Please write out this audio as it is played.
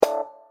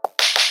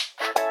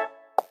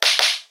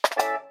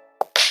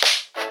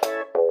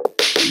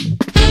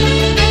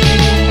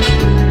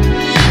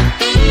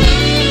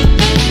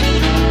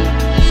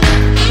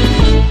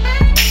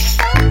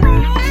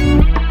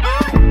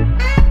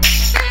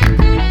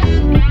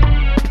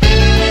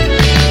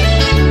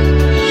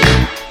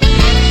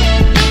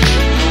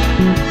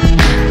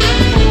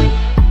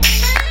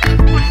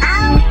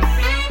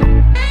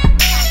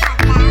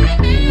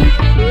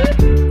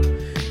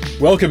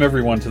Welcome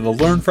everyone to the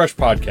Learn Fresh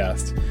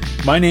podcast.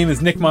 My name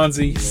is Nick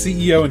Monzi,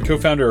 CEO and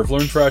co-founder of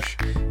Learn Fresh,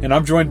 and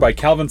I'm joined by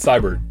Calvin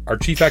Seibert, our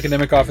Chief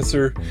Academic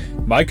Officer,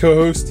 my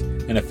co-host,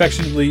 and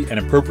affectionately and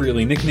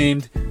appropriately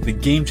nicknamed the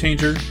Game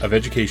Changer of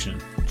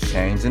Education.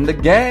 Changing the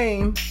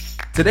game.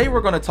 Today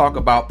we're going to talk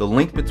about the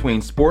link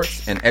between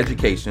sports and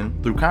education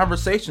through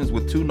conversations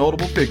with two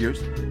notable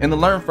figures in the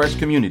Learn Fresh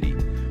community.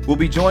 We'll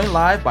be joined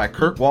live by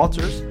Kirk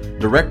Walters,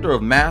 Director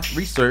of Math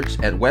Research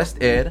at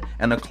West Ed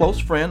and a close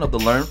friend of the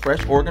Learn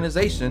Fresh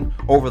organization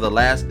over the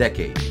last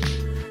decade.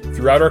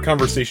 Throughout our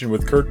conversation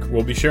with Kirk,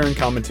 we'll be sharing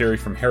commentary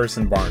from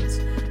Harrison Barnes,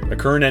 a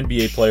current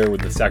NBA player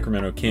with the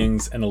Sacramento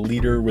Kings and a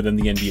leader within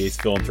the NBA's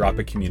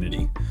philanthropic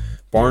community.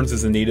 Barnes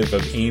is a native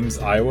of Ames,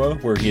 Iowa,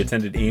 where he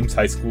attended Ames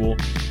High School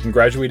and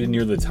graduated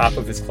near the top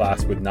of his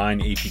class with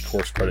 9 AP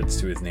course credits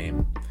to his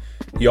name.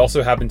 He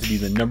also happened to be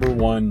the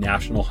 #1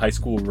 national high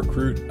school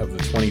recruit of the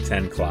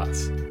 2010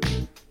 class.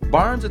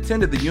 Barnes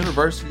attended the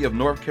University of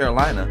North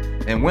Carolina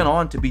and went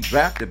on to be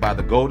drafted by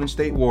the Golden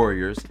State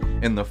Warriors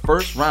in the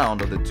first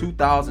round of the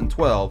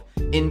 2012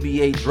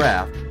 NBA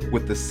draft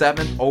with the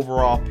 7th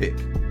overall pick.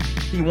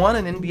 He won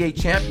an NBA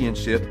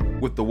championship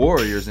with the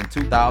Warriors in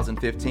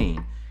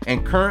 2015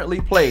 and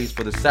currently plays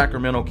for the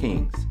Sacramento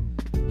Kings.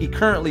 He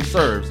currently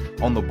serves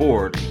on the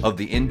board of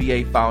the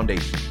NBA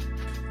Foundation.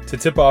 To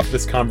tip off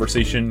this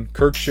conversation,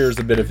 Kirk shares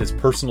a bit of his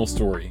personal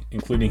story,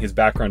 including his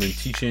background in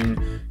teaching,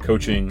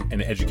 coaching,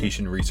 and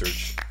education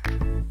research.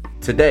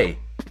 Today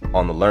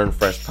on the Learn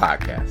Fresh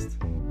podcast.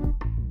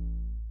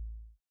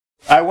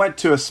 I went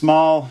to a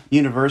small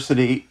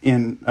university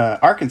in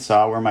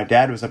Arkansas where my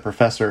dad was a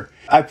professor.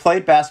 I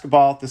played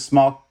basketball at this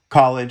small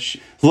college,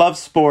 loved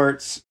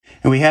sports,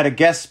 and we had a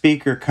guest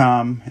speaker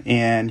come,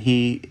 and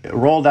he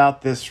rolled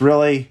out this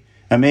really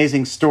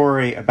amazing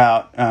story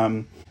about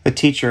a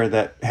teacher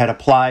that had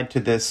applied to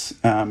this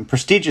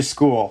prestigious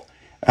school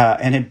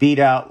and had beat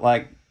out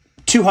like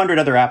 200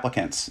 other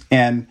applicants,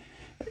 and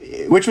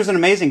which was an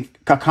amazing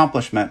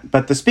accomplishment.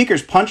 But the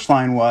speaker's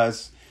punchline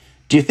was,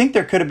 do you think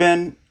there could have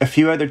been a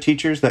few other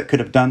teachers that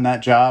could have done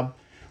that job?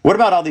 What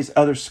about all these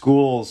other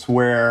schools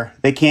where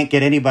they can't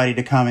get anybody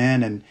to come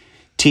in and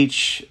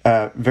teach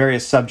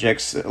various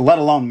subjects, let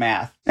alone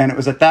math? And it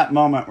was at that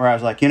moment where I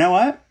was like, you know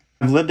what?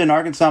 I've lived in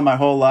Arkansas my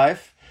whole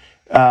life.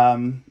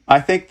 I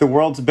think the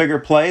world's a bigger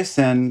place,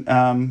 and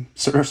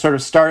sort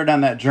of started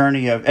on that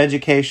journey of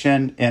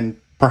education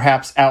and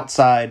perhaps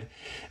outside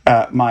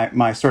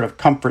my sort of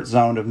comfort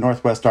zone of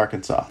Northwest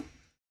Arkansas.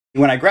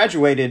 When I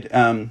graduated,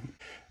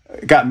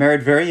 got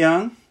married very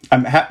young.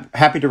 I'm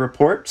happy to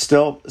report,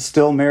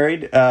 still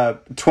married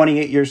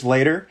 28 years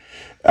later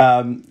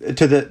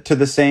to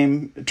the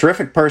same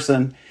terrific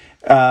person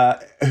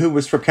who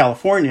was from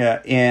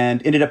California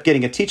and ended up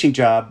getting a teaching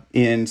job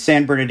in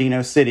San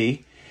Bernardino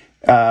City.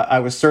 I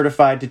was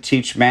certified to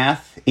teach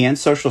math and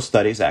social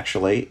studies,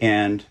 actually,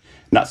 and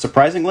not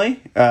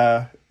surprisingly,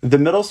 the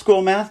middle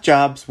school math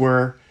jobs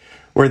were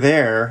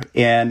there,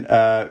 and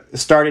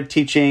started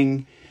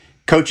teaching,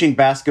 coaching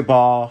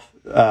basketball.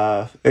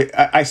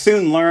 I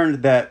soon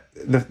learned that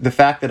the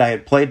fact that I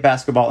had played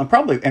basketball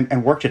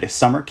and worked at a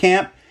summer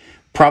camp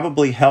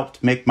probably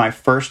helped make my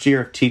first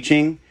year of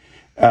teaching,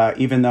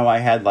 even though I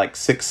had like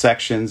 6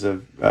 sections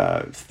of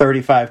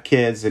 35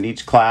 kids in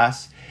each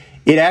class.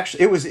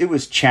 It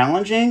was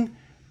challenging,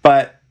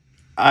 but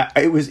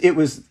it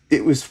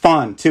was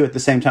fun too at the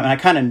same time. And I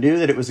kind of knew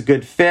that it was a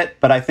good fit,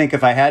 but I think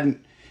if I hadn't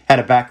had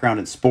a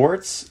background in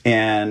sports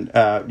and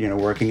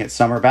working at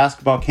summer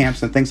basketball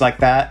camps and things like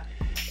that,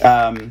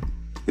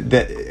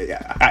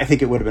 that I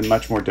think it would have been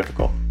much more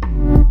difficult.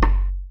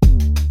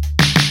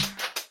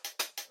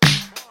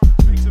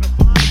 Makes it a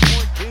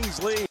 5-point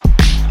Kings lead.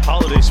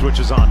 Holiday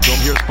switches on. Boom,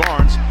 here's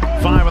Barnes.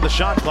 5 on the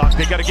shot clock.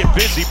 They got to get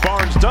busy.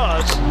 Barnes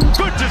does.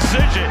 Good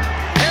decision.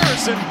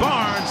 Harrison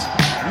Barnes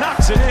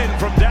knocks it in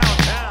from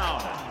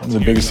downtown. One of the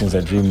biggest things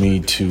that drew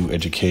me to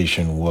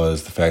education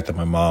was the fact that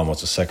my mom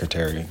was a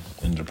secretary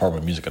in the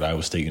Department of Music at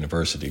Iowa State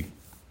University.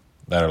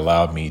 That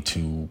allowed me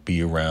to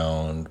be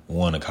around,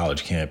 1, a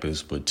college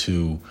campus, but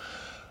 2,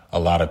 a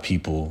lot of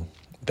people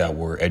that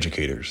were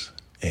educators.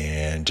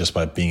 And just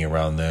by being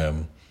around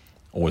them,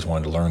 always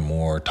wanted to learn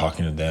more,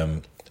 talking to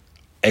them,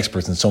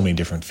 experts in so many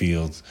different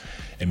fields.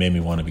 It made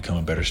me want to become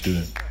a better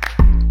student.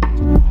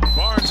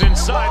 Barnes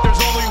inside. There's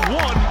only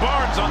one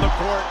Barnes on the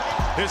court.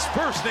 His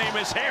first name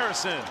is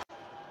Harrison.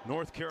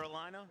 North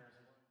Carolina.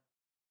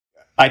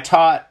 I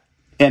taught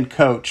and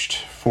coached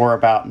for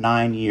about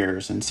 9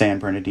 years in San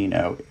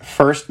Bernardino,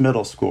 first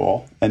middle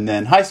school and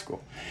then high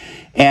school.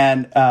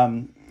 And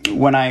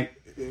when I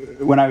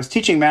was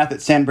teaching math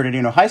at San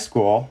Bernardino High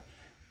School,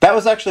 that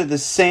was actually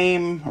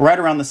right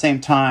around the same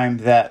time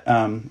that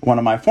one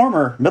of my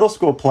former middle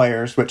school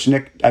players, which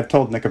I've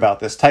told Nick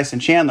about this, Tyson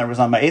Chandler, was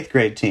on my 8th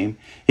grade team.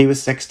 He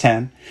was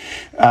 6'10",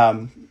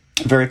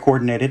 very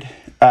coordinated.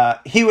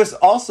 He was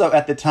also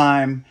at the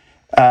time,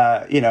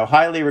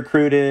 highly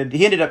recruited.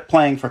 He ended up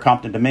playing for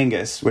Compton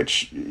Dominguez,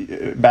 which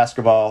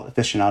basketball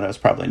aficionados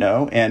probably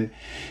know. And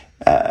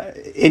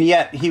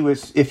yet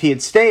if he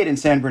had stayed in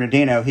San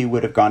Bernardino, he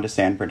would have gone to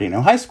San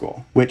Bernardino High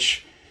School,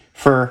 which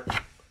for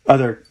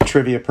other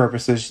trivia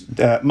purposes.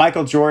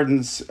 Michael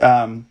Jordan's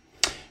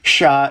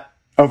shot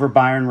over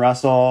Byron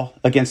Russell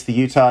against the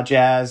Utah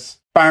Jazz.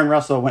 Byron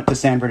Russell went to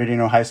San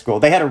Bernardino High School.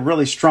 They had a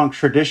really strong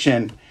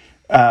tradition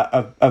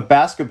of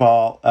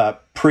basketball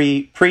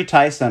pre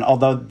Tyson,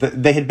 although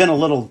they had been a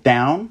little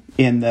down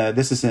in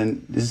this is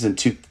in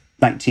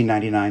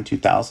 1999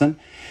 2000.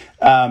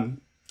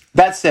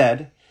 That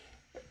said,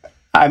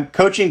 I'm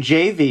coaching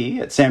JV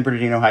at San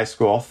Bernardino High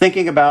School,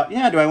 thinking about, do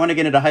I want to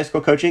get into high school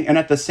coaching? And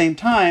at the same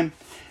time,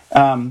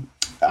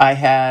 I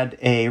had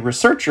a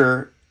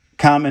researcher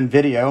come and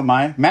video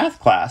my math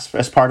class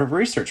as part of a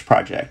research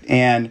project.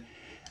 And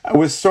I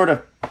was sort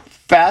of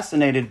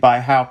fascinated by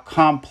how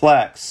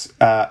complex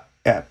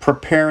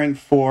preparing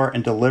for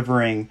and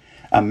delivering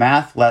a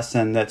math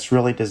lesson that's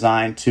really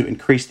designed to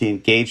increase the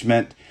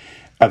engagement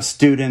of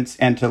students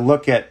and to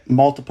look at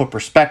multiple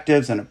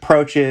perspectives and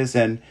approaches.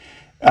 And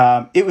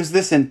it was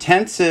this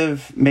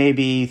intensive,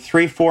 maybe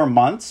 3-4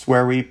 months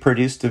where we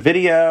produced a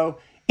video,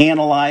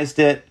 analyzed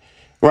it,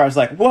 where I was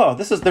like, whoa,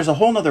 there's a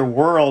whole nother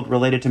world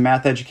related to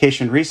math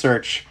education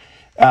research.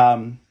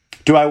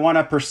 Do I want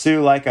to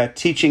pursue like a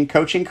teaching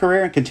coaching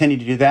career and continue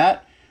to do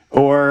that?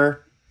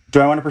 Or do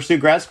I want to pursue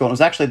grad school? And it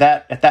was actually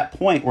at that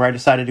point where I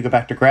decided to go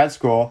back to grad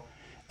school.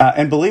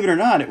 And believe it or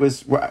not, it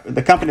was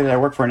the company that I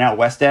work for now,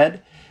 WestEd.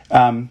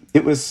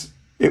 It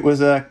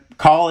was a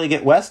colleague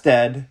at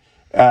WestEd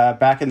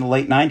back in the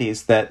late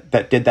 90s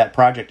that did that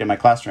project in my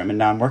classroom, and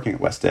now I'm working at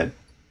WestEd.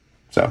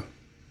 So,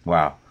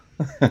 wow.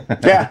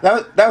 Yeah,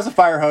 that was a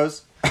fire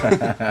hose.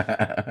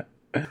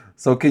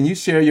 So can you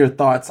share your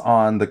thoughts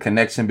on the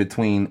connection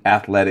between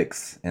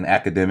athletics and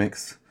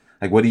academics?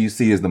 Like, what do you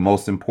see as the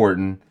most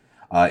important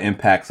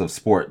impacts of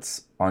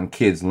sports on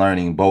kids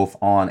learning both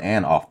on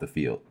and off the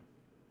field?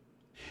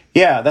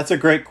 Yeah, that's a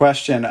great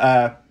question.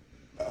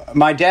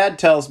 My dad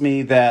tells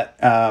me that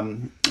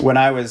when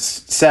I was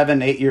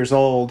 7-8 years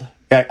old,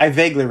 I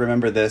vaguely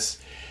remember this,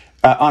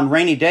 on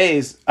rainy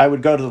days, I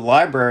would go to the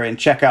library and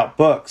check out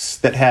books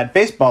that had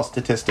baseball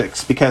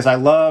statistics because I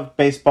loved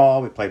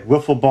baseball. We played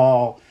wiffle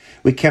ball.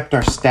 We kept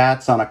our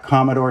stats on a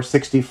Commodore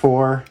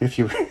 64. If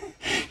you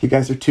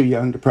guys are too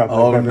young to probably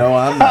remember. No,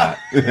 I'm not.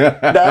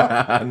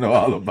 No? I know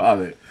all about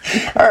it.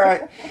 All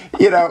right.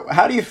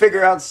 How do you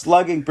figure out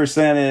slugging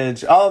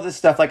percentage? All of this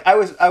stuff. Like I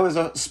was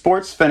a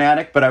sports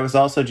fanatic, but I was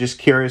also just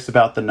curious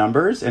about the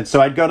numbers. And so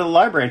I'd go to the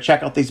library and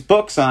check out these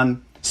books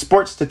on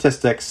sports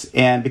statistics,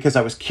 and because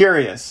I was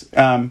curious.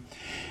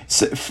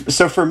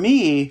 So for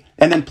me,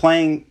 and then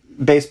playing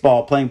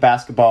baseball, playing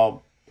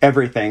basketball,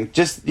 everything,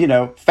 just,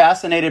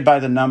 fascinated by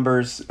the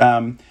numbers.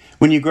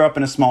 When you grow up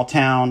in a small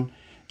town,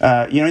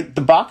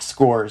 the box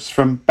scores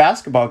from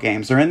basketball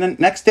games are in the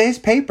next day's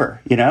paper,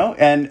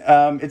 and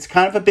it's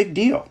kind of a big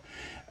deal.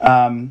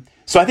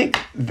 So I think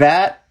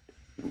that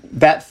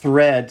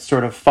thread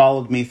sort of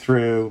followed me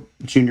through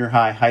junior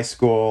high, high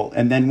school.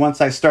 And then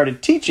once I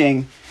started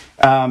teaching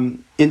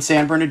in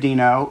San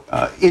Bernardino,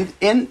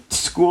 in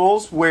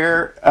schools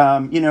where,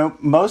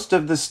 most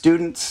of the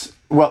students,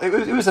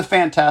 it was a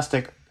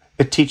fantastic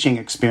teaching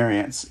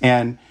experience.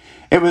 And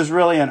it was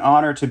really an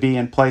honor to be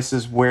in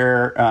places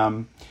where,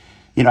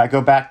 I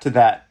go back to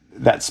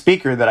that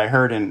speaker that I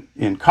heard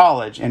in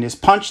college, and his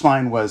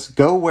punchline was,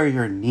 go where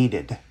you're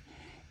needed.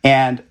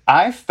 And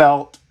I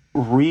felt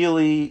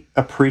really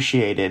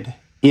appreciated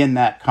in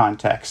that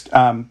context.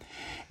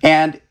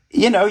 And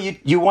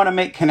you want to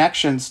make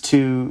connections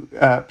to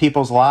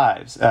people's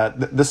lives.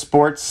 The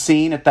sports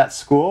scene at that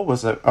school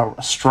was a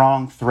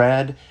strong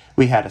thread.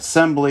 We had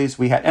assemblies.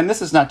 And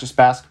this is not just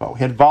basketball. We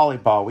had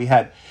volleyball. We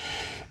had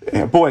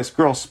boys,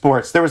 girls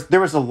sports. There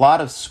was a lot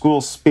of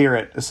school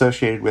spirit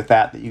associated with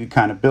that you could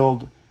kind of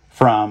build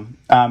from.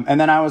 And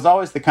then I was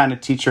always the kind of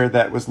teacher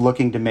that was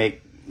looking to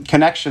make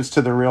connections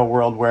to the real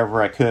world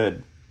wherever I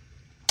could.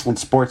 And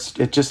sports,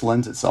 it just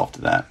lends itself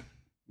to that.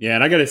 Yeah,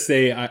 and I got to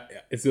say,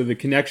 so the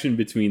connection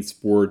between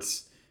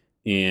sports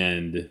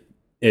and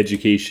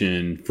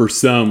education, for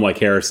some, like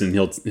Harrison,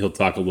 he'll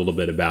talk a little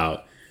bit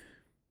about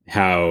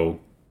how,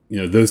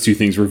 those two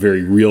things were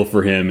very real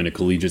for him in a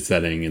collegiate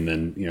setting, and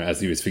then, as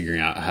he was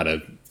figuring out how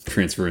to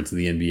transfer into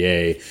the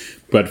NBA.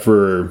 But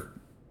for,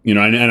 and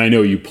I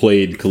know you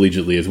played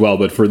collegiately as well,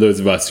 but for those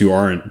of us who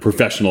aren't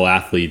professional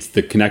athletes,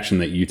 the connection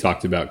that you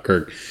talked about,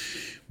 Kirk,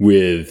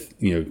 with,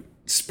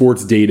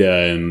 sports data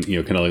and,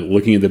 kind of like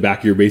looking at the back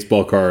of your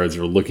baseball cards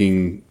or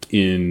looking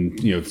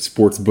in,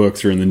 sports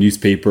books or in the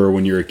newspaper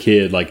when you're a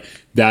kid, like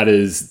that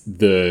is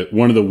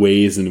one of the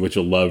ways in which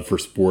a love for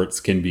sports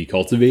can be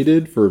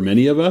cultivated for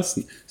many of us.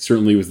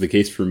 Certainly was the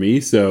case for me.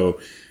 So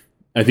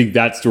I think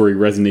that story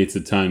resonates a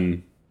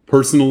ton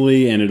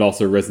personally, and it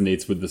also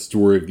resonates with the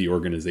story of the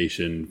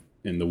organization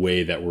and the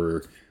way that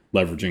we're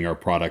leveraging our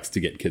products to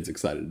get kids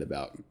excited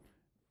about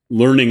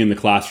learning in the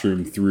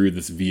classroom through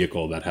this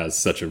vehicle that has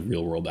such a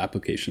real world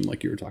application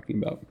like you were talking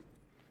about.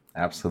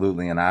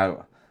 Absolutely. And I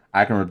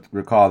can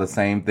recall the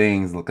same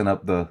things looking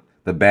up the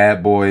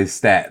bad boys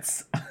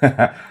stats.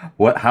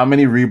 How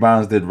many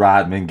rebounds did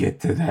Rodman get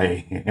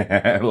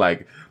today?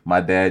 Like my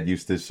dad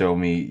used to show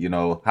me,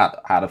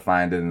 how to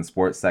find it in the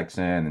sports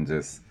section, and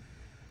just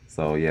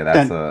So yeah,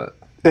 that's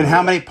And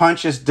how many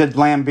punches did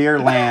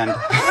Lambier land?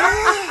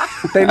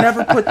 They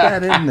never put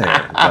that in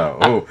there.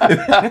 No.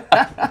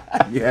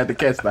 You had to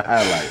catch the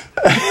highlight.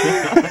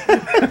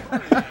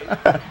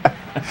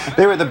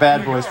 They were the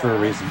bad boys for a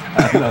reason.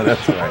 I know,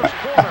 that's right.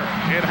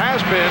 It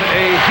has been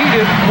a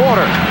heated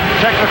quarter.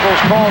 Technicals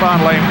called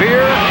on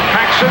Lambier,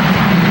 Paxson,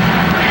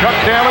 Chuck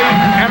Daly,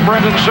 and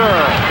Brendan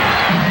Suhr.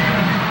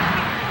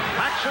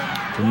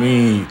 For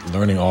me,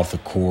 learning off the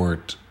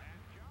court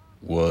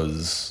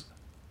was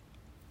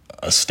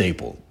a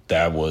staple.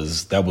 That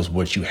was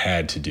what you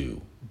had to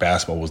do.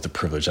 Basketball was the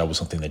privilege. That was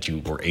something that you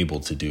were able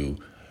to do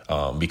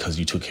because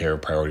you took care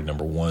of priority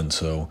number one.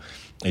 So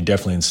it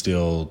definitely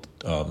instilled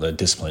that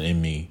discipline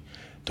in me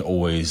to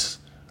always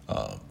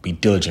be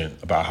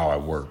diligent about how I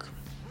work.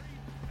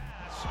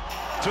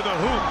 To the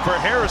hoop for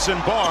Harrison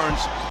Barnes.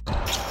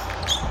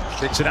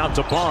 Kicks it out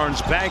to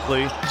Barnes.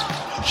 Bagley.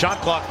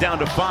 Shot clock down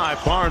to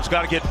 5. Barnes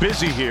got to get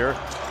busy here.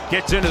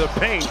 Gets into the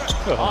paint.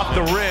 Off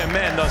the rim.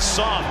 And the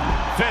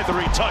soft,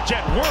 feathery touch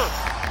at work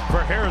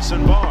for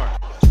Harrison Barnes.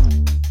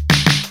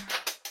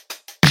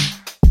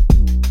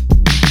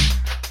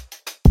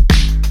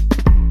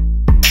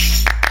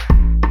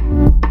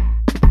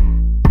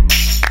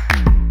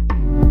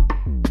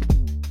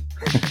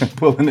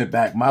 Pulling it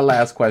back, my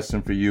last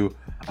question for you.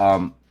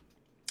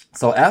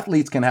 So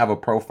athletes can have a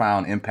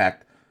profound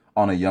impact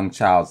on a young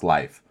child's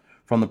life.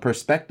 From the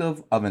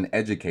perspective of an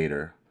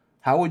educator,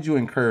 how would you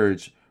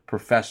encourage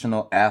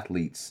professional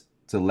athletes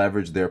to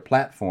leverage their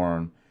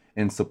platform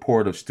in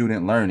support of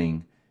student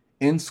learning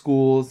in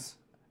schools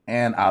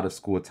and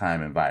out-of-school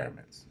time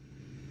environments?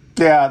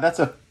 Yeah, that's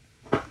a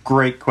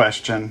great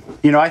question.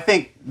 I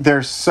think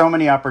there's so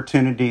many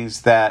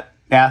opportunities that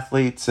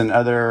athletes and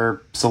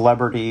other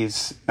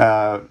celebrities,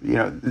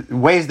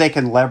 ways they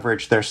can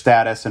leverage their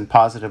status in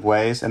positive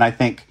ways. And I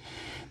think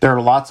there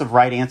are lots of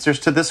right answers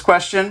to this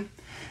question.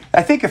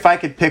 I think if I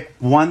could pick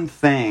one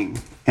thing,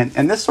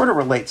 and this sort of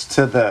relates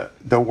to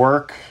the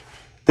work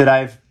that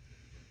I've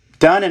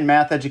done in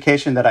math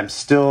education that I'm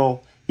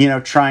still,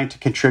 trying to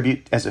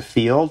contribute as a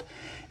field,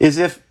 is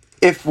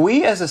if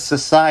we as a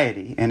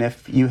society, and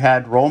if you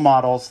had role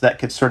models that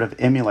could sort of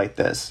emulate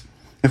this,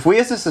 if we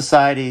as a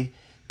society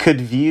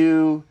could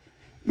view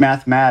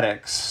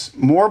mathematics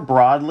more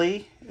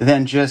broadly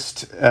than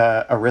just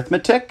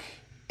arithmetic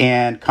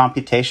and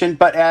computation,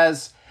 but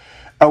as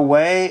a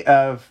way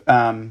of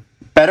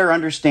better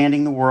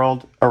understanding the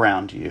world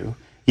around you.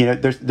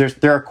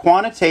 There are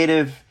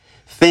quantitative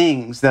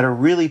things that are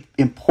really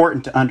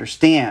important to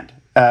understand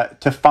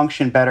to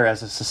function better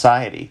as a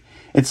society.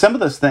 And some of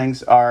those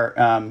things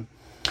are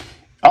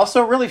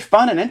also really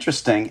fun and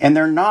interesting, and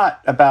they're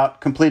not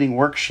about completing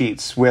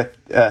worksheets with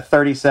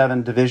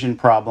 37 division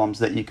problems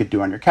that you could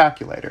do on your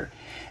calculator.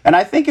 And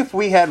I think if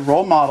we had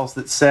role models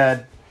that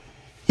said,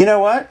 you know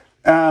what,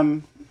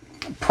 solving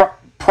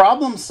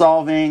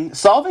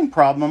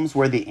problems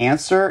where the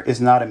answer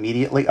is not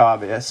immediately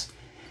obvious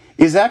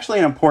is actually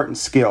an important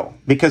skill,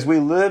 because we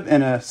live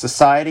in a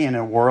society and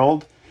a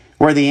world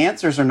where the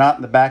answers are not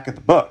in the back of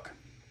the book.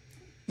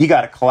 You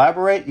got to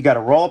collaborate. You got to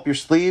roll up your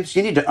sleeves.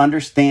 You need to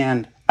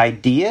understand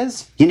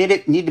ideas. You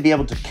need to be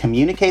able to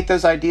communicate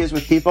those ideas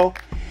with people.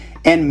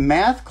 And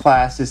math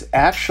class is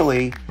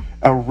actually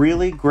a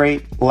really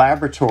great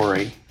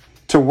laboratory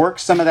to work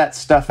some of that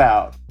stuff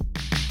out.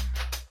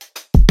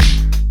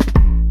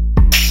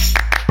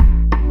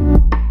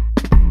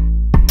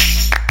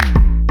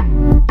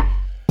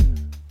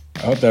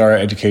 I hope that our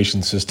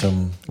education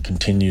system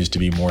continues to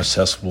be more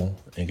accessible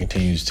and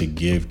continues to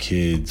give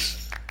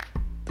kids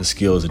the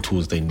skills and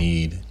tools they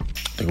need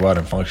to go out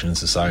and function in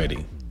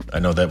society. I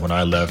know that when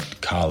I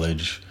left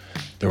college,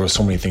 there were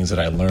so many things that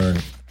I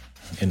learned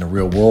in the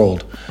real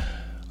world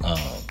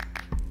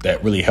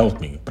that really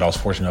helped me. But I was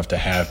fortunate enough to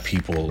have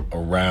people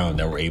around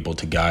that were able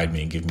to guide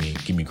me and give me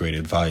great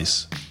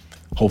advice.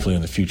 Hopefully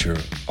in the future,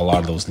 a lot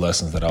of those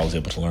lessons that I was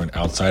able to learn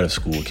outside of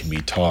school can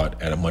be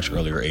taught at a much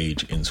earlier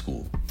age in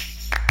school.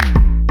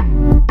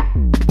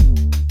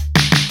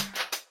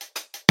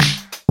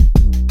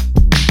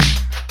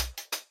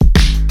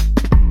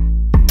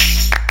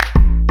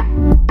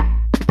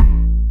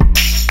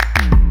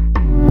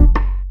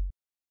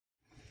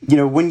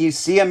 When you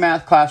see a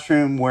math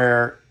classroom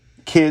where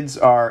kids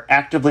are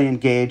actively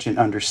engaged in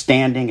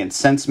understanding and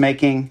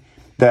sense-making,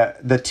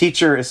 the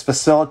teacher is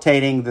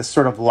facilitating this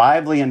sort of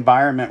lively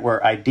environment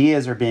where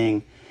ideas are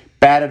being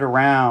batted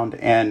around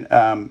and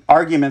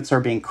arguments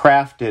are being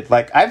crafted.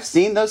 Like, I've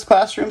seen those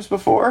classrooms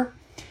before,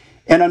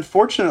 and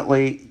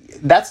unfortunately,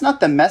 that's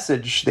not the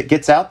message that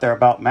gets out there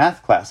about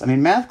math class. I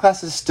mean, math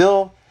class is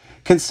still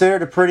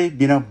considered a pretty,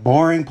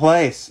 boring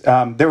place.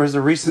 There was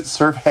a recent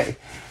survey,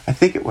 I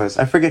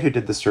forget who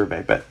did the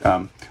survey, but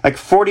like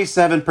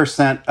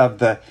 47% of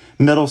the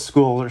middle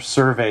schoolers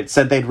surveyed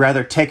said they'd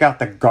rather take out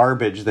the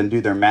garbage than do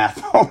their math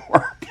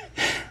homework.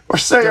 Or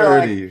so you're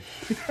like,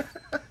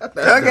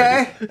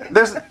 okay,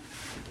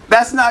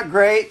 that's not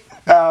great.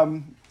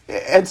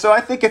 And so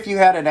I think if you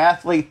had an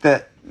athlete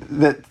that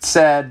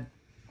said,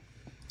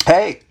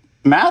 hey,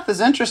 math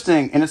is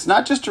interesting, and it's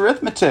not just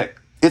arithmetic,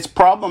 it's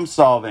problem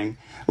solving.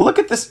 look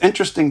at this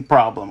interesting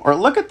problem, or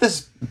look at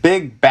this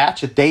big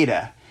batch of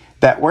data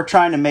that we're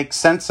trying to make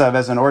sense of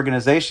as an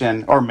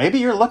organization, or maybe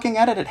you're looking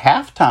at it at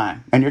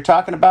halftime and you're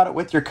talking about it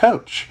with your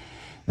coach.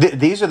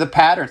 These are the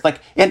patterns. Like,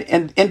 and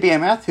NBA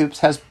Math Hoops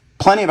has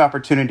plenty of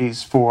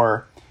opportunities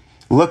for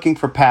looking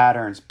for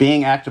patterns,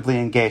 being actively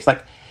engaged.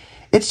 Like,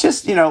 it's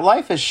just,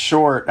 life is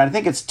short. I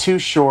think it's too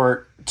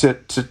short to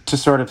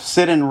sort of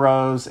sit in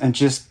rows and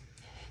just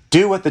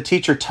do what the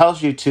teacher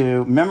tells you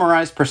to,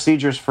 memorize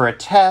procedures for a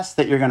test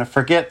that you're going to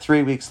forget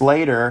 3 weeks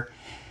later.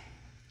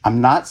 I'm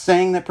not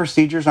saying that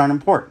procedures aren't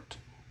important.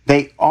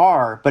 They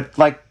are, but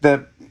like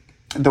the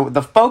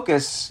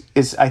focus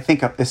is, I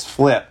think, is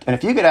flipped. And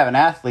if you could have an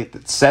athlete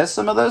that says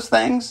some of those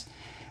things,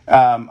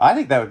 I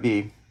think that would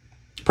be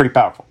pretty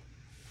powerful.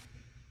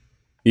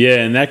 Yeah,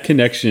 and that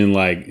connection,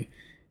 like,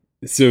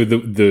 so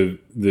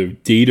the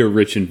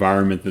data-rich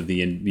environment that the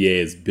NBA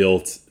has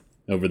built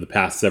over the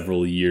past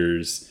several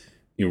years,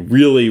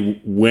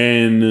 really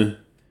when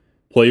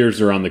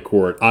players are on the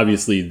court,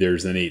 obviously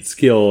there's innate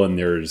skill and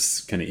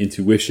there's kind of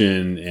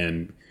intuition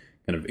and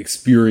kind of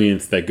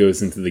experience that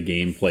goes into the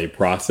gameplay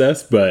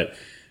process, but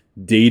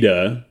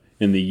data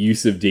and the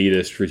use of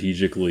data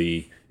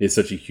strategically is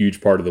such a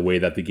huge part of the way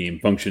that the game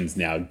functions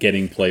now,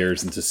 getting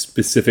players into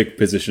specific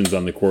positions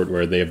on the court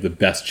where they have the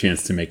best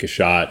chance to make a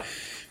shot,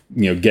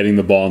 getting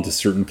the ball into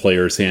certain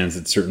players' hands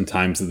at certain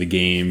times of the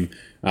game.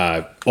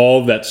 All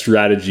of that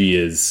strategy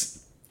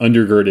is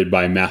undergirded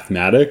by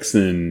mathematics.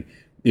 And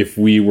if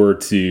we were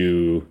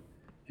to,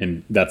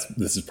 and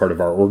this is part of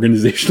our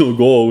organizational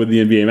goal with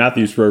the NBA Math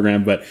Hoops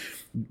program, but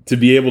to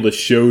be able to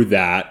show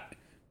that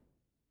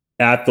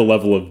at the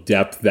level of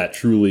depth that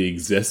truly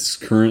exists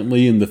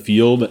currently in the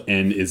field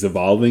and is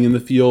evolving in the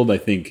field, I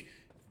think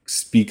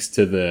speaks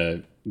to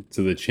the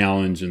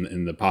challenge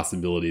and the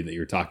possibility that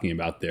you're talking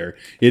about there.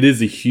 It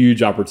is a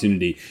huge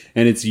opportunity,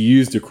 and it's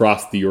used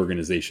across the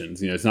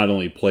organizations. It's not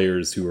only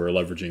players who are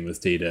leveraging this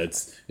data,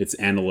 it's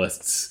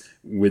analysts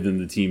within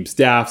the team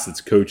staffs, it's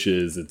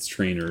coaches, it's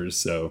trainers.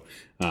 So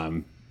it's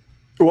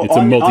a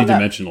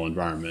multidimensional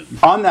environment.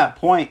 On that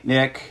point,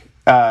 Nick,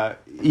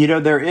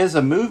 there is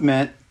a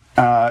movement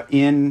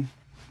in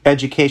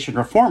education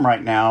reform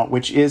right now,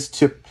 which is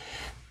to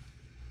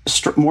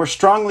more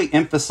strongly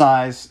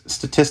emphasize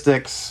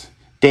statistics,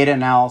 data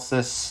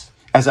analysis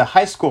as a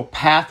high school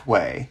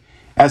pathway,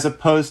 as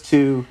opposed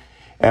to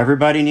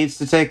everybody needs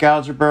to take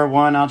Algebra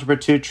 1, Algebra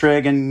 2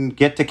 trig and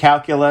get to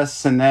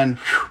calculus, and then,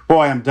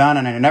 boy, I'm done,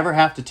 and I never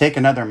have to take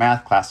another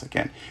math class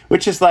again,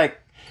 which is like,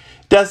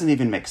 doesn't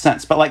even make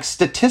sense. But like,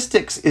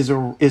 statistics is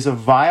a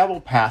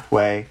viable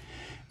pathway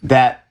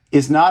that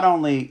is not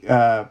only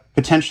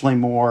potentially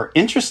more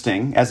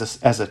interesting as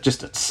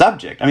just a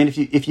subject. I mean,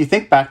 if you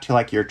think back to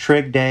like your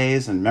trig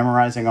days and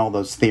memorizing all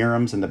those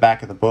theorems in the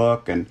back of the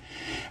book, and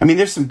I mean,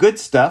 there's some good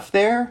stuff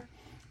there,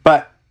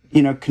 but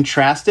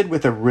contrasted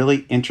with a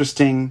really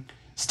interesting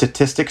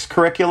statistics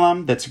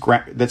curriculum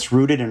that's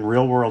rooted in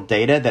real world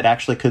data that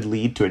actually could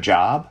lead to a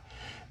job.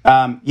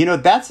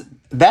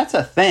 That's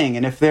a thing.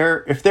 And if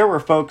there were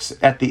folks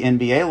at the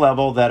NBA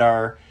level that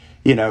are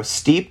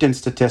steeped in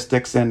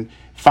statistics and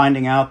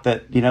finding out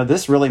that,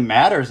 this really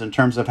matters in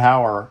terms of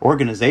how our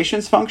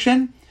organizations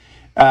function,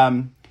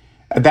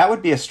 that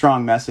would be a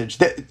strong message.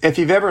 If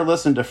you've ever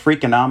listened to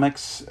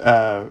Freakonomics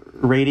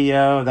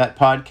Radio, that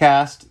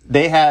podcast,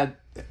 they had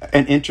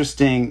an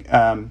interesting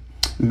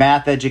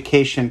math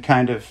education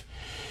kind of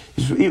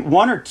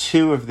one or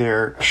two of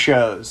their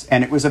shows,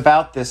 and it was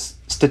about this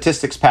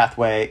statistics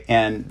pathway,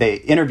 and they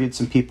interviewed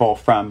some people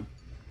from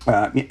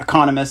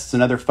economists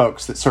and other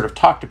folks that sort of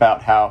talked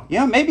about how,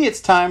 maybe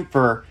it's time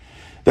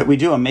that we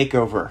do a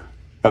makeover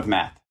of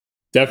math.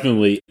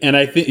 Definitely. And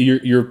I think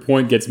your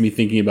point gets me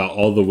thinking about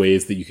all the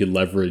ways that you could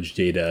leverage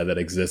data that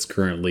exists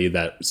currently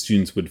that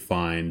students would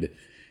find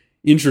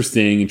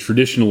interesting. And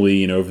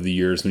traditionally, over the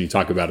years, when you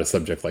talk about a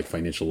subject like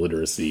financial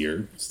literacy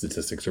or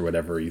statistics or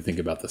whatever, you think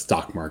about the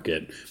stock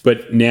market.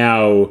 But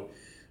now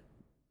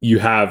you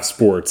have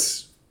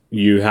sports,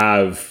 you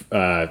have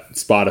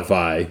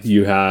Spotify,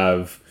 you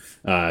have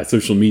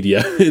social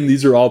media, and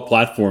these are all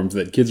platforms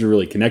that kids are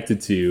really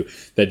connected to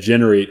that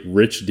generate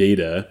rich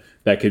data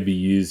that could be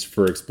used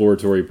for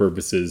exploratory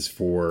purposes,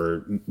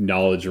 for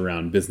knowledge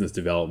around business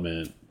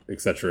development,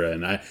 etc.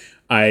 And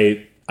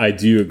I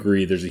do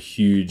agree there's a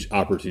huge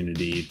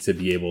opportunity to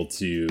be able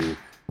to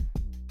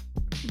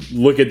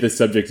look at this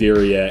subject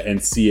area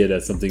and see it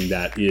as something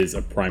that is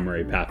a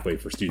primary pathway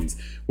for students.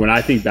 When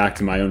I think back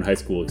to my own high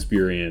school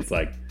experience,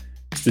 like,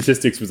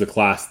 statistics was a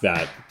class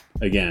that,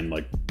 again,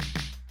 like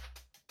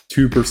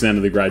 2%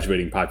 of the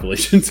graduating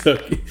population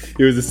took. It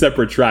was a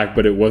separate track,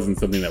 but it wasn't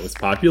something that was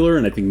popular.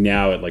 And I think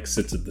now it like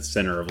sits at the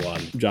center of a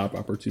lot of job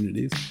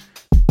opportunities.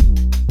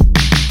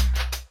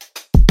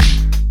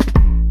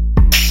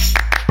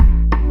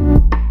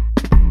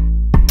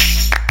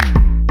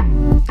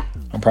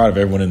 I'm proud of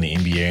everyone in the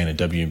NBA and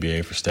the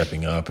WNBA for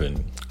stepping up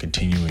and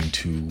continuing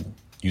to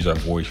use our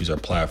voice, use our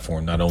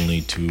platform, not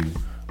only to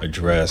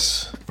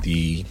address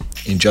the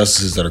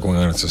injustices that are going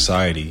on in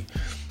society,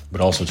 but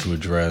also to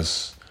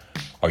address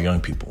our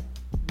young people,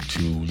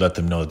 to let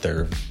them know that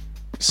they're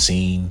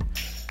seen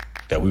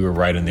that we were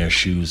right in their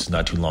shoes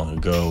not too long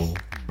ago,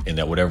 and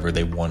that whatever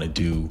they want to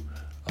do,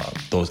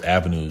 those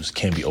avenues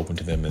can be open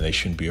to them, and they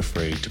shouldn't be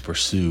afraid to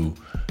pursue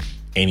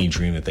any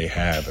dream that they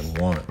have and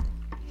want.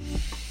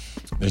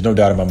 There's no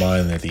doubt in my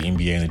mind that the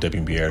NBA and the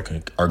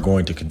WNBA are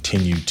going to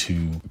continue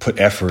to put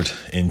effort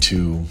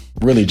into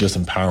really just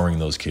empowering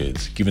those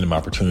kids, giving them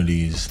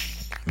opportunities,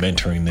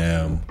 mentoring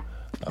them,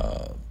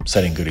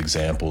 setting good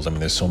examples. I mean,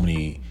 there's so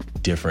many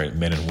different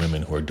men and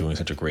women who are doing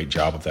such a great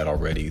job of that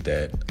already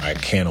that I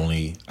can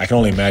only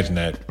imagine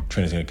that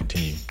trend is going to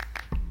continue.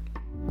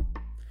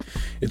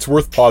 It's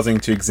worth pausing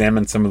to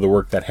examine some of the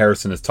work that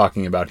Harrison is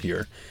talking about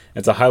here,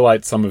 and to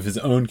highlight some of his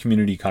own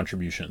community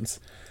contributions.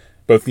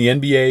 Both the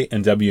NBA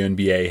and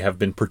WNBA have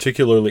been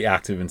particularly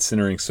active in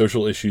centering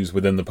social issues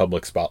within the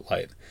public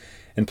spotlight,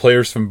 and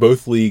players from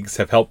both leagues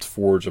have helped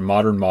forge a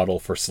modern model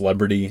for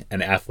celebrity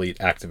and athlete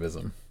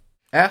activism.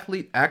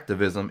 Athlete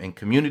activism and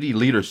community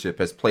leadership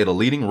has played a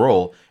leading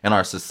role in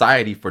our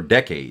society for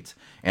decades,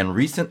 and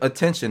recent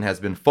attention has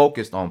been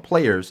focused on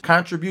players'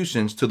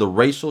 contributions to the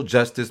racial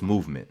justice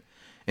movement.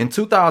 In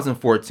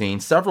 2014,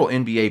 several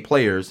NBA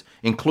players,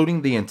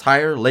 including the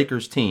entire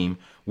Lakers team,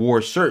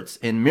 wore shirts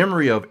in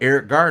memory of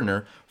Eric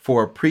Gardner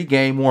for a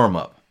pregame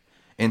warm-up.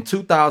 In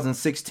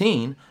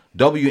 2016,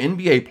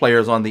 WNBA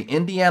players on the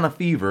Indiana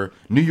Fever,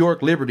 New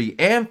York Liberty,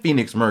 and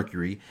Phoenix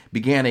Mercury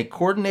began a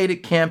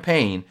coordinated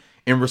campaign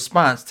in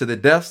response to the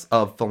deaths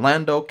of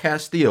Philando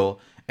Castile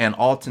and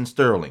Alton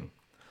Sterling,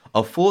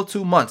 a full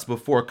 2 months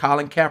before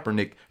Colin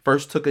Kaepernick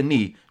first took a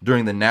knee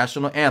during the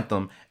national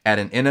anthem at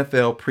an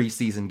NFL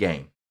preseason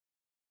game.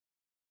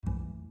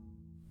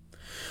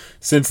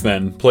 Since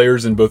then,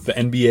 players in both the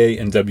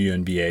NBA and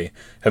WNBA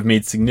have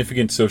made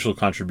significant social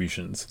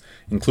contributions,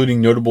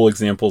 including notable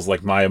examples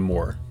like Maya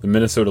Moore, the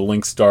Minnesota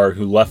Lynx star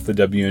who left the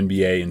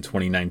WNBA in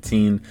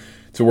 2019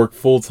 to work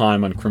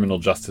full-time on criminal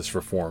justice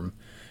reform,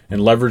 and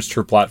leveraged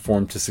her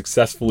platform to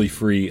successfully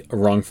free a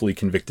wrongfully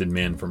convicted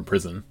man from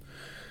prison.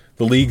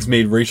 The leagues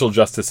made racial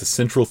justice a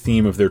central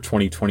theme of their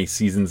 2020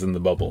 seasons in the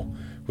bubble,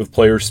 with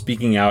players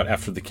speaking out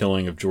after the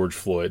killing of George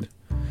Floyd.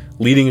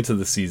 Leading into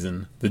the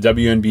season, the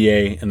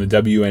WNBA and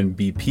the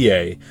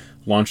WNBPA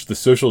launched the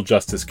Social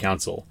Justice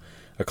Council,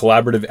 a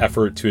collaborative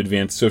effort to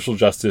advance social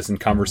justice in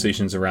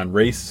conversations around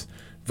race,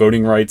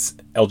 voting rights,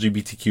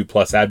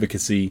 LGBTQ+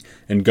 advocacy,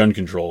 and gun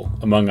control,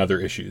 among other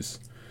issues.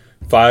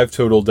 5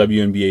 total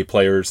WNBA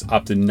players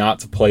opted not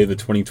to play the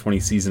 2020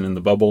 season in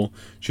the bubble,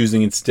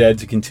 choosing instead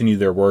to continue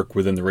their work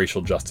within the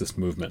racial justice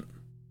movement.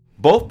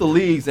 Both the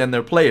leagues and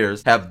their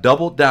players have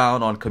doubled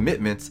down on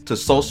commitments to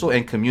social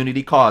and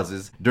community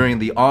causes during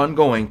the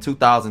ongoing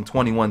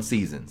 2021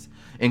 seasons,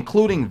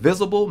 including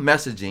visible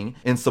messaging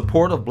in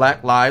support of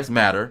Black Lives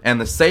Matter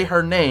and the Say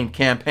Her Name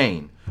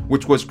campaign,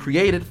 which was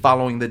created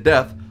following the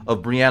death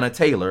of Breonna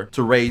Taylor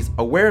to raise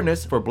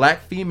awareness for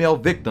Black female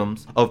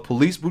victims of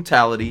police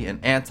brutality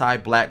and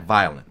anti-Black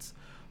violence.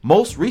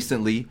 Most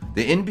recently,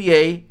 the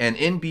NBA and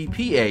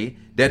NBPA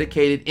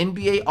dedicated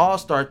NBA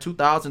All-Star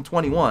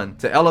 2021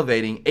 to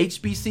elevating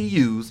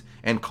HBCUs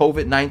and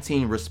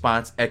COVID-19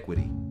 response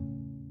equity.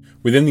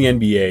 Within the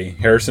NBA,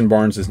 Harrison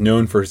Barnes is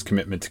known for his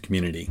commitment to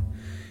community.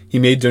 He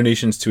made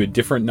donations to a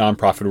different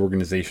nonprofit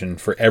organization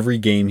for every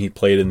game he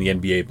played in the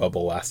NBA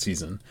bubble last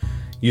season,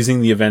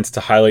 using the events to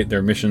highlight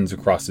their missions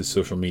across his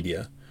social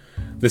media.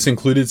 This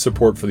included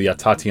support for the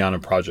Atatiana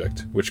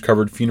Project, which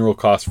covered funeral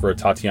costs for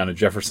Atatiana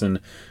Jefferson,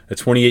 a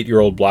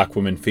 28-year-old black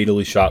woman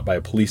fatally shot by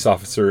a police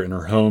officer in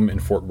her home in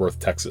Fort Worth,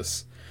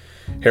 Texas.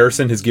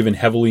 Harrison has given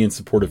heavily in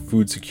support of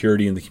food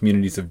security in the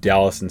communities of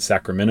Dallas and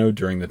Sacramento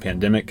during the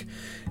pandemic,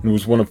 and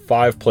was one of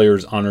 5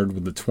 players honored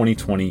with the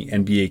 2020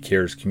 NBA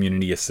Cares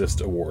Community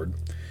Assist Award.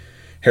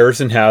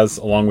 Harrison has,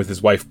 along with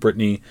his wife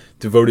Brittany,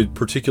 devoted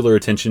particular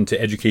attention to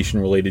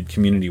education-related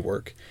community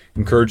work,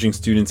 encouraging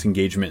students'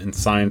 engagement in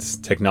science,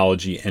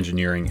 technology,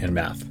 engineering, and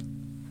math.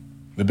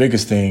 The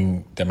biggest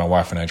thing that my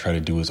wife and I try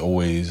to do is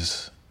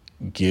always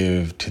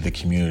give to the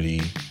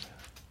community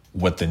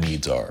what the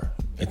needs are.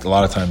 A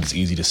lot of times it's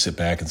easy to sit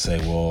back and say,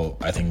 well,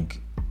 I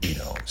think,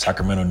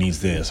 Sacramento needs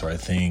this, or I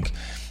think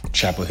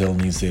Chapel Hill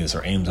needs this,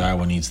 or Ames,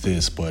 Iowa needs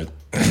this. But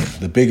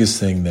the biggest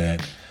thing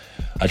that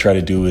I try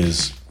to do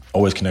is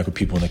always connect with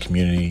people in the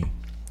community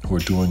who are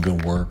doing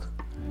good work,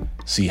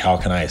 see how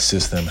can I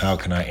assist them, how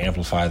can I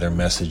amplify their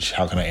message,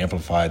 how can I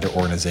amplify their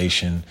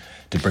organization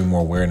to bring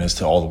more awareness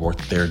to all the work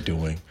that they're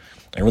doing,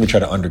 and really try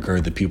to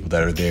undergird the people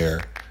that are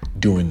there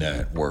doing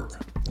that work.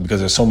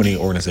 Because there's so many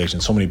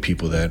organizations, so many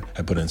people that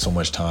have put in so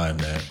much time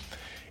that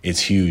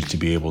it's huge to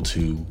be able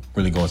to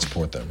really go and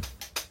support them.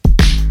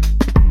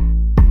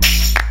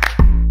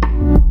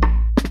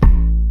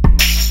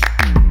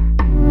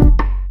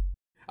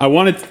 I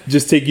want to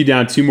just take you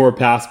down 2 more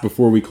paths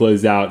before we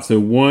close out. So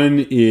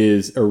one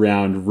is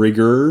around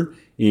rigor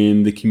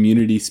in the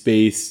community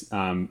space.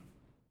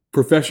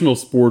 Professional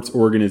sports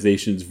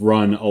organizations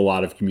run a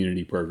lot of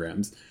community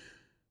programs.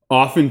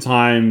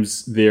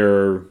 Oftentimes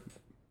they're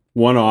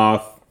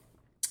one-off,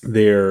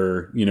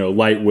 they're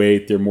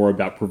lightweight, they're more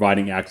about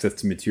providing access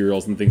to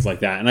materials and things like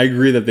that. And I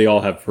agree that they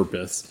all have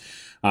purpose.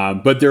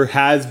 But there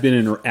has been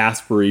an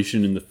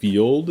aspiration in the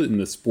field, in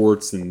the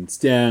sports and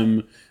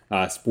STEM,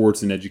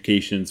 sports and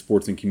education,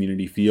 sports and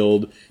community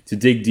field, to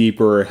dig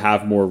deeper,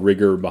 have more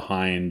rigor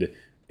behind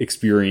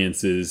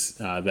experiences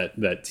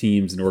that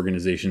teams and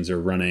organizations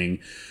are running.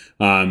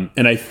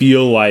 And I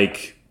feel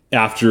like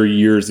after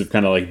years of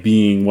kind of like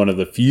being one of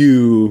the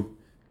few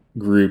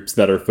groups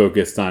that are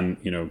focused on,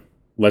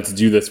 let's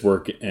do this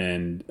work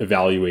and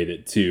evaluate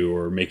it too,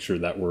 or make sure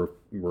that we're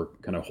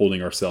kind of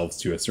holding ourselves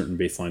to a certain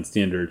baseline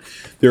standard,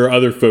 there are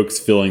other folks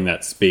filling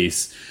that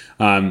space.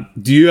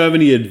 Do you have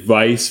any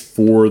advice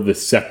for the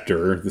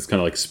sector, this kind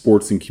of like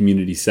sports and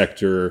community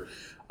sector,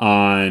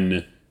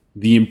 on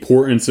the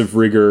importance of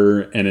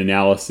rigor and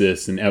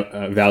analysis and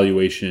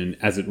evaluation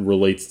as it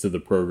relates to the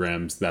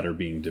programs that are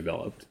being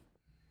developed?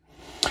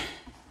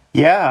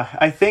 Yeah,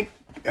 I think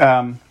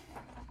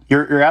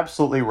you're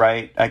absolutely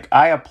right. Like,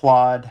 I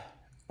applaud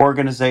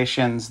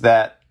organizations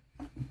that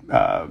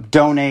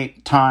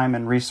donate time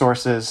and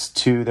resources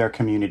to their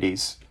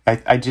communities.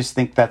 I just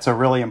think that's a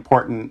really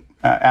important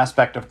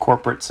aspect of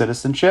corporate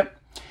citizenship.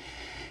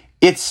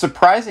 It's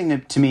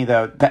surprising to me,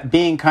 though, that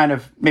being kind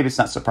of, maybe it's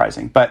not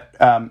surprising, but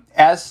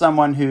as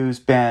someone who's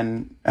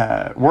been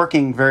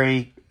working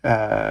very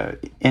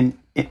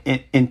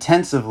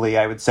intensively,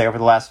 I would say, over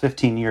the last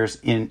 15 years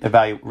in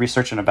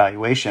research and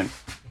evaluation,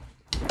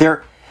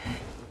 there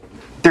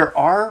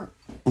are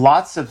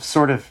lots of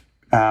sort of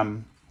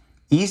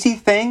easy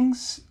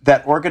things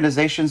that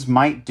organizations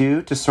might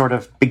do to sort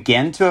of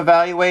begin to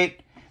evaluate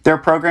their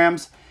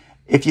programs.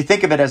 If you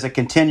think of it as a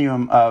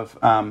continuum of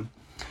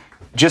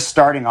just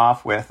starting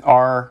off with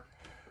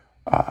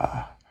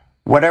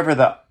whatever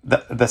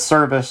the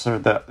service or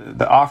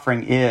the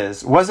offering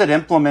is, how was it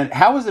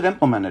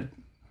implemented?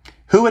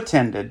 Who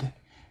attended?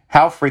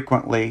 How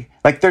frequently?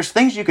 Like, there's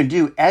things you can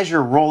do as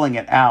you're rolling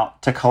it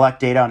out to collect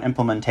data on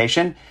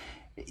implementation.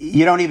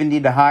 You don't even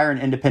need to hire an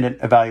independent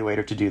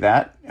evaluator to do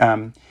that.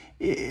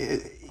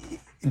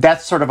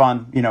 That's sort of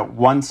on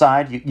one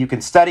side. You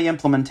can study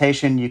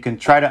implementation. You can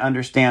try to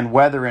understand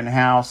whether and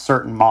how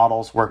certain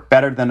models work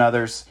better than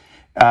others.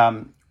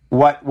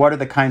 What are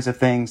the kinds of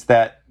things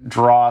that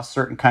draw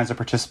certain kinds of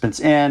participants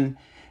in?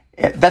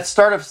 That's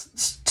sort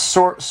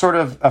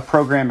of a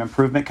program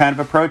improvement kind of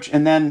approach.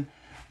 And then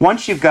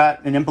once you've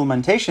got an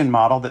implementation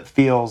model that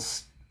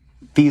feels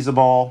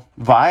feasible,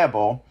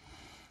 viable,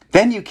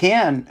 then you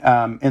can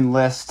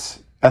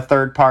enlist a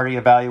third-party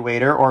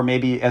evaluator, or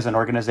maybe as an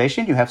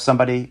organization, you have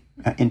somebody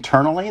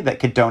internally that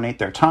could donate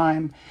their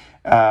time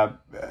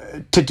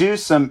to do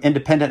some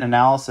independent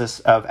analysis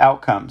of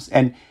outcomes.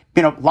 And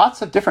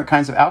lots of different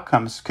kinds of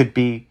outcomes could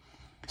be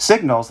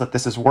signals that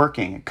this is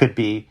working. It could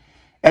be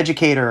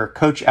educator,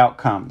 coach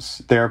outcomes,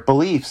 their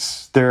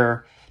beliefs,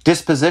 their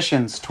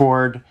dispositions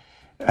toward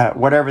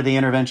whatever the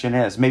intervention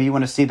is. Maybe you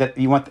want to see that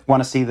you want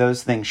to see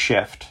those things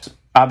shift.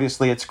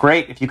 Obviously, it's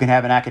great if you can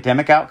have an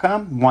academic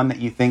outcome, one that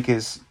you think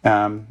is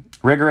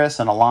rigorous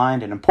and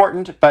aligned and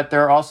important, but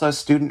there are also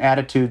student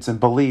attitudes and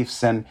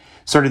beliefs and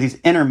sort of these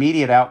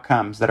intermediate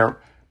outcomes that are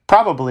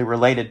probably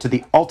related to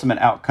the ultimate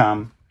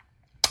outcome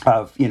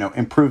of,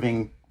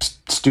 improving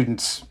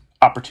students'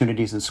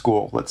 opportunities in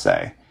school, let's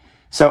say.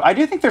 So I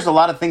do think there's a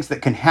lot of things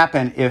that can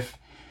happen if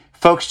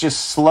folks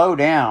just slow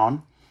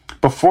down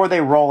before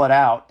they roll it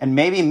out and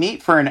maybe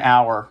meet for an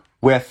hour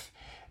with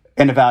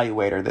an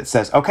evaluator that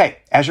says, okay,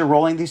 as you're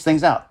rolling these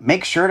things out,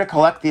 make sure to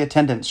collect the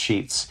attendance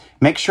sheets,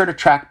 make sure to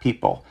track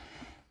people,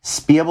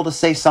 be able to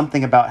say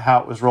something about how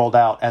it was rolled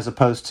out, as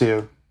opposed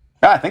to,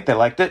 I think they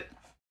liked it.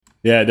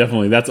 Yeah,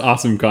 definitely. That's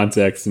awesome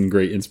context and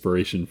great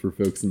inspiration for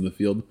folks in the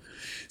field.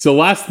 So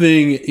last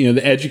thing,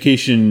 the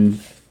education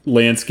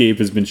landscape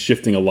has been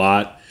shifting a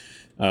lot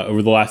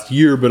over the last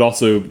year, but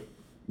also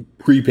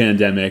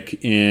pre-pandemic,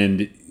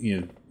 and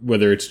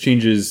whether it's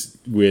changes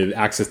with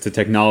access to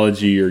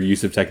technology or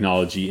use of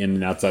technology in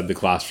and outside the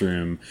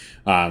classroom,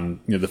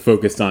 the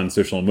focus on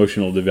social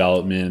emotional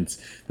development,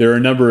 there are a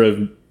number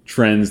of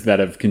trends that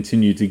have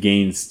continued to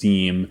gain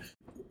steam.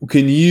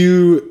 Can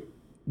you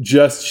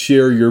just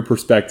share your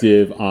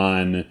perspective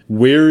on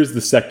where is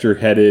the sector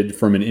headed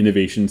from an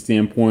innovation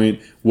standpoint?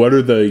 What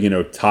are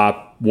the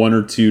top 1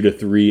 or 2 to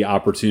 3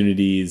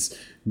 opportunities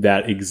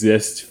that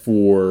exist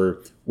for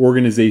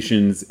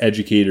organizations,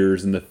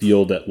 educators, in the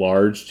field at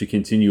large to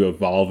continue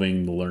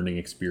evolving the learning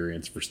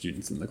experience for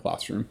students in the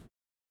classroom?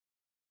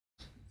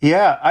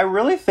 Yeah, I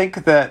really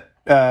think that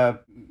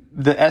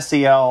the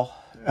SEL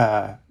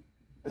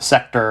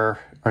sector,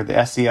 or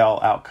the SEL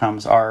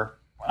outcomes, are,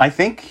 I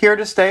think, here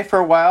to stay for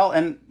a while.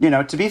 And,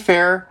 to be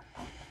fair,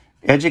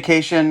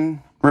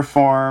 education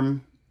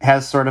reform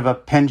has sort of a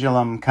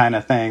pendulum kind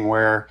of thing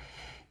where,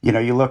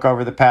 you look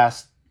over the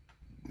past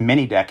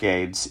many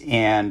decades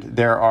and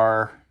there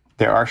are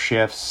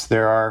shifts,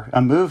 there are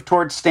a move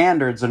towards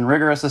standards and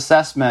rigorous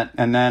assessment,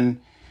 and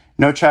then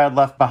No Child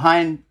Left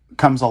Behind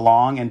comes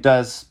along and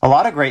does a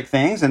lot of great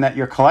things, and that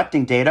you're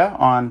collecting data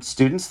on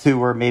students who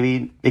were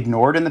maybe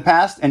ignored in the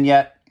past, and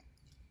yet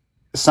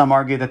some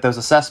argue that those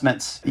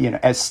assessments,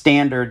 as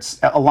standards,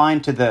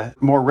 aligned to the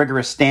more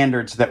rigorous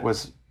standards that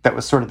was that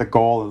was sort of the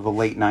goal of the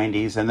late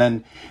 90s. And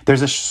then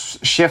there's a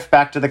shift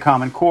back to the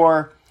Common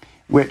Core,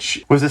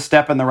 which was a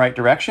step in the right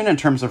direction in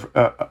terms of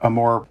a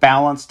more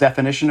balanced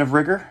definition of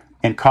rigor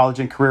in college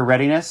and career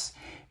readiness.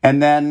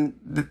 And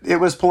then it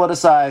was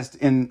politicized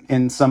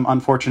in some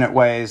unfortunate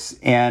ways,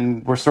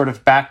 and we're sort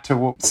of back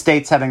to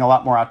states having a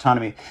lot more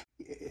autonomy.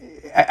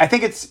 I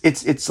think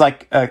it's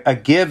like a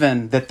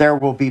given that there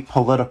will be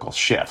political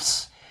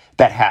shifts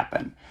that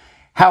happen.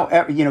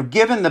 However,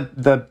 given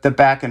the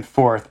back and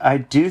forth, I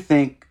do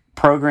think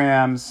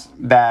programs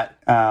that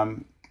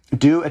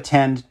do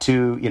attend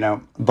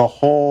to the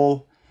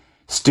whole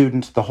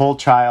student, the whole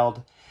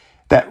child,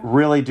 that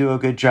really do a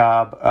good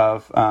job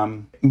of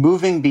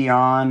moving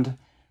beyond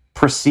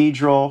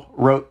procedural,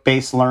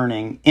 rote-based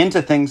learning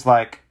into things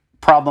like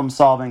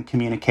problem-solving,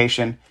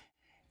 communication.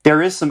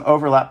 There is some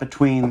overlap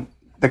between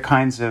the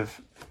kinds of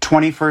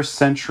 21st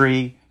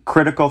century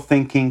critical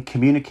thinking,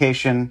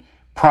 communication,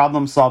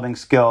 problem-solving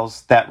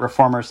skills that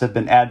reformers have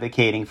been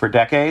advocating for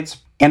decades.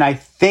 And I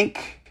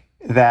think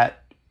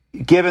that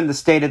given the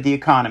state of the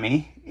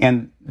economy,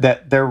 and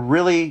that there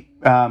really,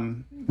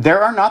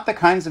 there are not the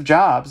kinds of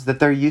jobs that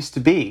there used to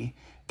be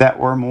that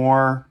were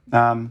more,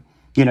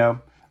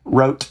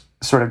 rote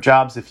sort of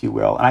jobs, if you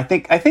will. And I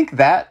think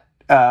that,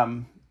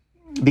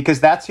 because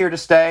that's here to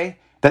stay,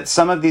 that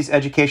some of these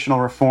educational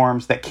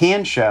reforms that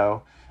can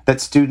show that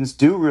students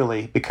do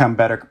really become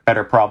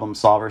better problem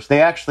solvers.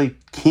 They actually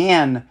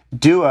can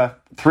do a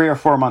 3 or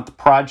 4 month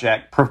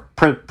project,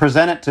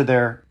 present it to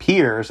their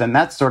peers, and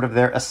that's sort of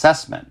their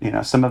assessment.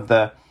 Some of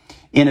the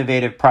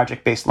innovative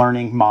project-based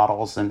learning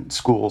models and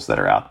schools that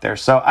are out there.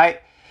 So I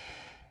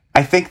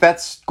think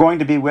that's going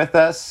to be with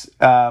us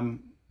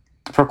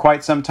for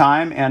quite some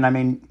time. And I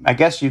mean, I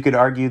guess you could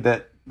argue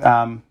that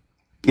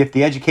if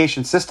the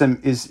education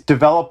system is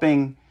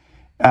developing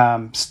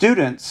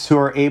students who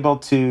are able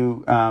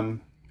to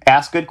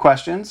ask good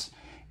questions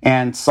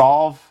and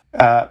solve,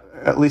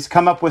 at least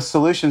come up with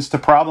solutions to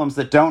problems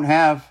that don't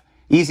have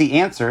easy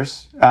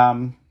answers.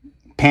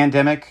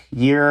 Pandemic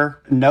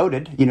year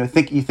noted,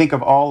 you think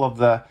of all of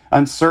the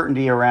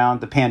uncertainty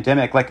around the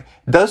pandemic. Like,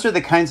 those are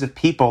the kinds of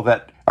people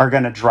that are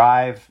going to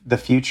drive the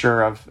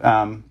future of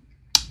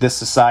this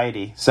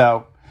society.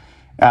 So,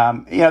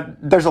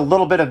 there's a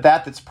little bit of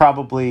that's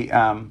probably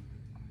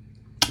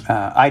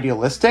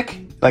idealistic.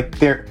 Like,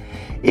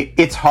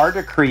 it's hard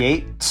to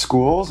create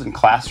schools and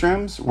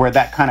classrooms where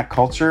that kind of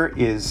culture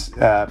is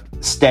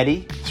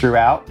steady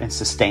throughout and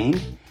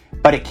sustained,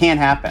 but it can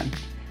happen.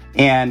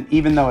 And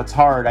even though it's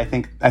hard, I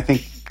think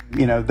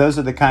those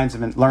are the kinds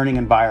of learning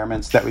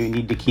environments that we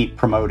need to keep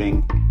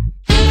promoting.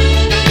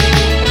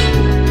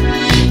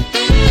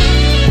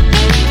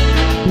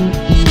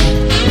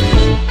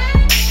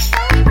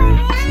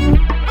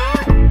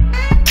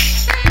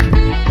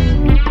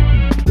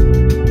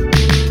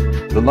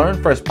 The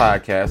Learn Fresh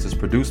podcast is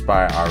produced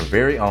by our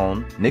very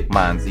own Nick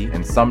Monzi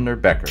and Sumner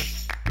Becker,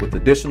 with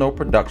additional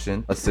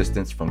production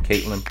assistance from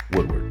Caitlin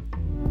Woodward.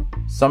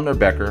 Sumner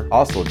Becker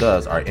also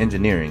does our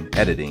engineering,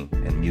 editing,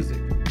 and music.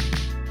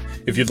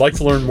 If you'd like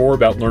to learn more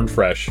about Learn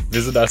Fresh,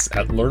 visit us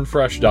at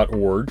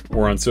learnfresh.org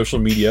or on social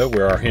media,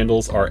 where our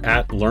handles are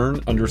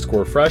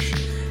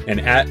 @learn_fresh and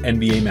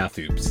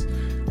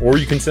 @NBAMathHoops. Or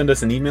you can send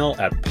us an email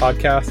at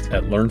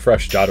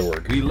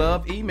podcast@learnfresh.org. We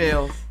love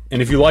emails.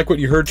 And if you like what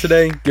you heard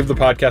today, give the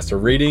podcast a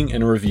rating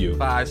and a review.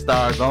 5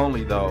 stars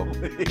only, though.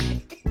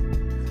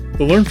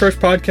 The Learn Fresh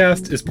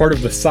podcast is part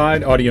of the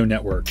Side Audio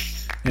Network,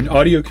 an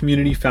audio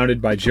community founded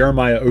by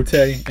Jeremiah Ote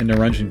and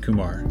Naranjan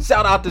Kumar.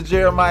 Shout out to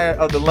Jeremiah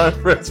of the Learn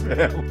Fresh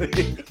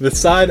family. The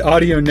Side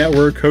Audio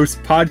Network hosts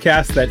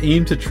podcasts that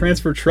aim to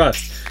transfer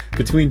trust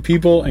between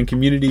people and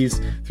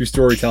communities through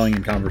storytelling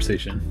and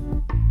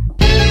conversation.